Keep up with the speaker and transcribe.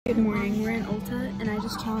Good morning, we're in Ulta and I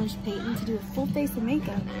just challenged Peyton to do a full face of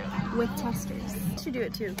makeup with testers. I should do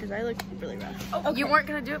it too because I look really rough. Oh, okay. You weren't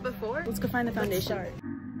gonna do it before? Let's go find the foundation.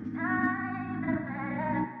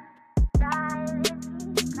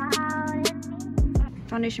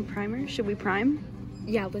 Foundation primer, should we prime?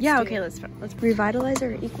 Yeah, let's okay, let's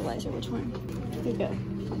revitalizer or equalizer, which one? Here you go.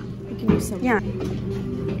 We can use some. Yeah.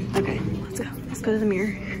 Okay, let's go to the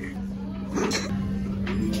mirror.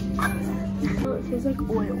 Oh, it feels like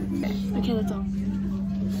oil. Okay, that's all.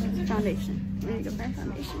 Foundation. We need to go find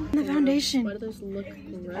foundation. The foundation. Why do those look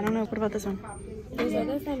great? I don't know. What about this one? There's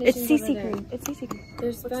other foundations. It's CC cream. It's CC cream.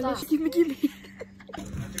 There's foundation. Give me.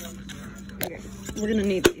 Okay. We're gonna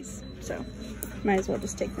need these, so might as well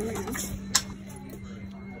just take them right now.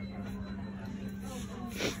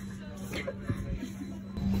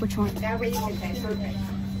 Which one? I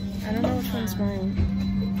don't know which one's mine.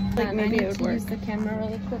 Like maybe it would work. Use the camera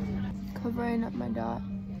really quick. Covering up my dot.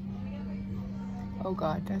 Oh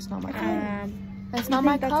god, that's not my color. That's not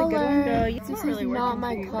my color. That's a good one. No, this is really not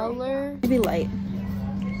my color. Maybe light.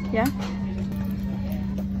 Yeah?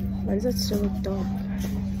 Why does that still look dark?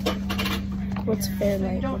 What's fair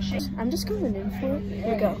light? I'm just going in for it.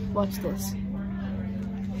 Here we go. Watch this.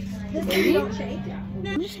 Maybe? I'm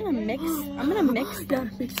just gonna mix. I'm gonna mix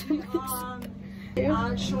them. Good.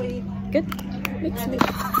 Mix.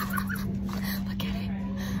 Look at it.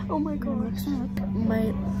 Oh my gosh.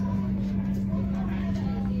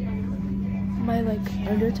 My like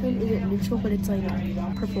undertone isn't neutral, but it's like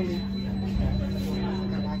purpley.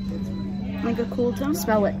 Like a cool tone?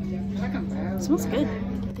 Smell it. It smells good.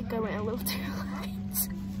 I think I went a little too light.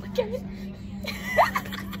 Look at it.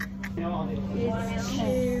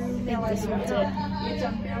 This one's it.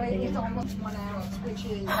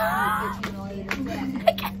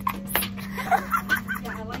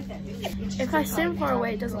 If I stand far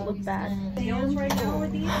away, it doesn't look bad.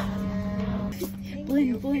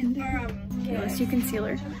 Blend. Okay, let's do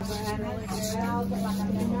concealer.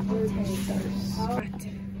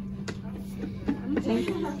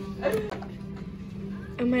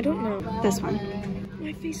 I don't know. This one.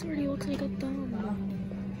 My face already looks like a thumb.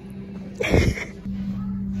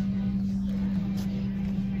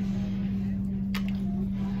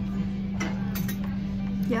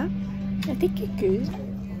 Yeah? I think you're good.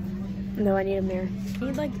 No, I need a mirror. I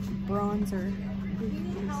need like bronzer.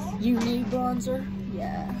 You need bronzer?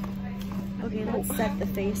 Yeah. Okay, let's set the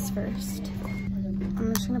face first.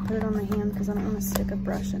 I'm just gonna put it on my hand because I don't want to stick a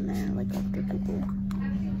brush in there like other people.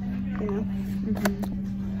 You know?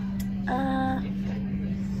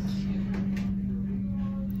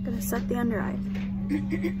 Gonna set the under eye.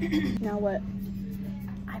 Now what?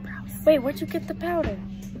 Eyebrows. Wait, where'd you get the powder?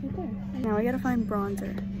 Okay. Now I gotta find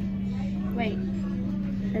bronzer. Wait.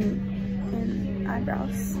 And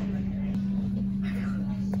eyebrows.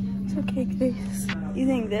 It's okay, Grace. You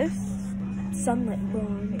think this? Sunlit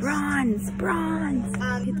bronze. Bronze.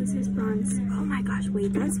 Okay, this is bronze. Oh my gosh,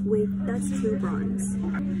 wait, that's too bronze.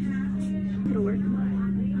 It'll work.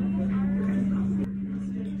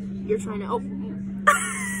 You're trying to,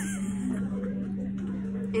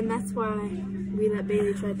 and that's why we let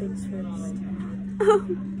Baylee try things first. Oh,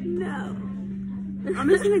 no. I'm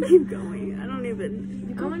just gonna keep going. I don't even.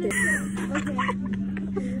 You got it. Okay.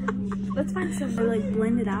 Let's find some. Or like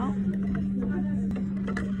blend it out.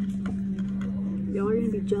 Y'all are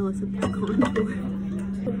gonna be jealous of that contour.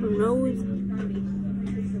 Nose.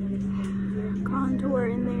 Contour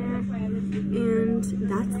in there. And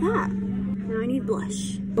that's that. Now I need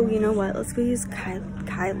blush. Oh, you know what? Let's go use Kai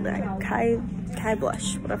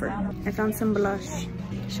blush, whatever. I found some blush.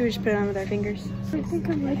 Should we just put it on with our fingers? I think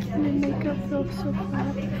I'm making the makeup feel so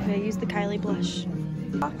flat. Okay, use the Kylie blush.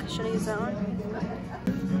 Should I use that one?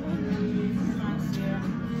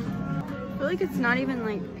 I feel like it's not even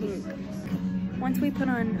like pink. Once we put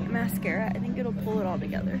on mascara, I think it'll pull it all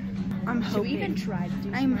together. I'm hoping. Should we even try to do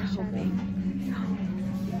some I'm hoping.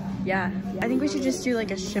 Yeah, I think we should just do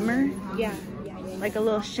like a shimmer. Yeah. Like a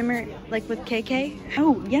little shimmer, like with KK.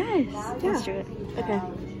 Oh, yes. Yeah. Let's do it. Okay.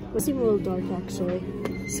 Let's seem a little dark, actually.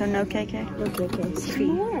 So no KK? No KK. Sweet.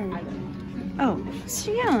 More. Oh,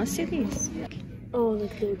 so yeah, let's do these. Oh,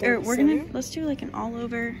 like the We're gonna, let's do like an all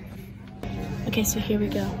over. Okay, so here we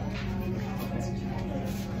go.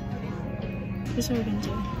 Here's what we're gonna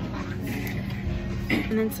do.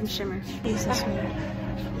 And then some shimmer. Use this one.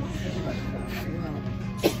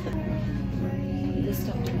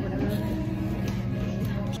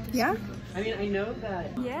 Yeah? I mean, I know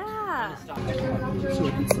that. Yeah.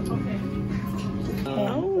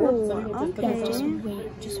 Oh, okay.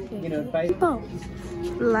 Just wait. You know, by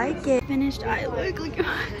Like it. Finished eye look. Look at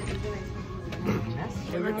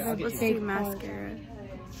let's do mascara.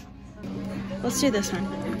 Let's do this one.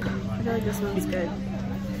 I feel like this one's good.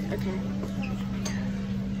 Okay.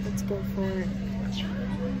 Let's go for it.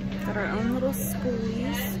 Got our own little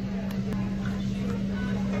squeeze.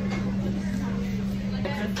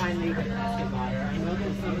 Finally get the butter. I know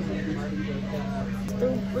that some of them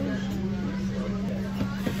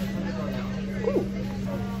Ooh.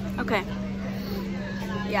 Okay.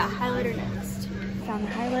 Yeah, highlighter next. Found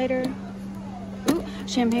the highlighter. Ooh,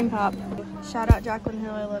 champagne pop. Shout out Jacqueline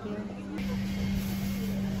Hill, I love you.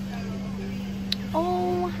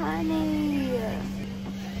 Oh, honey.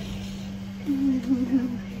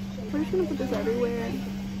 We're just gonna put this everywhere.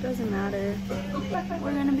 Doesn't matter.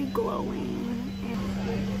 We're gonna be glowing.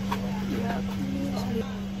 Yep.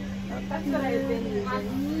 That's what I've been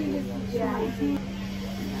using. Yeah.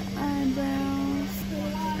 Eyebrows.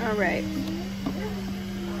 All right.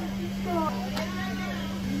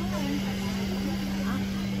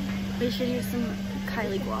 We should use some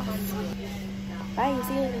Kylie gloss. Bye,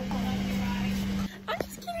 see you later. I'm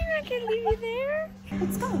just kidding, I can't leave you there.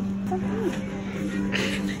 Let's go. Come on.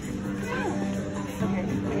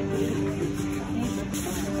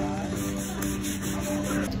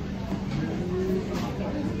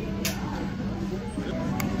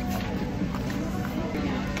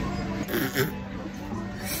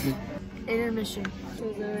 Intermission.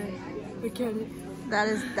 We get it.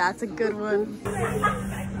 That's a good one.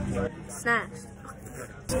 Snacks.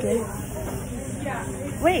 Good.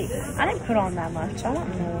 Wait, I didn't put on that much. I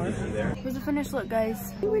want more. Here's the finished look,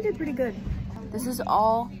 guys. We did pretty good. This is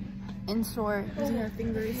all in store using our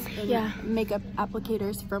fingers and makeup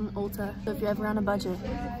applicators from Ulta. So if you're ever on a budget,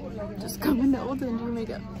 just come into Ulta and do your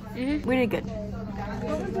makeup. We did good.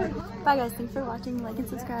 Bye guys, thanks for watching. Like and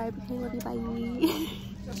subscribe. Okay, love you, bye.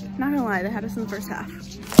 Not gonna lie, they had us in the first half.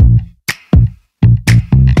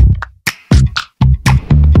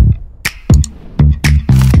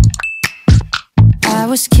 I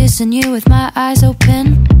was kissing you with my eyes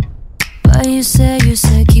open, but you said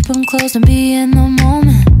keep them closed and be in the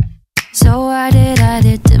moment. So I did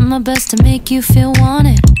my best to make you feel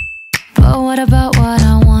wanted. But what about what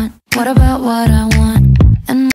I want? What about what I want?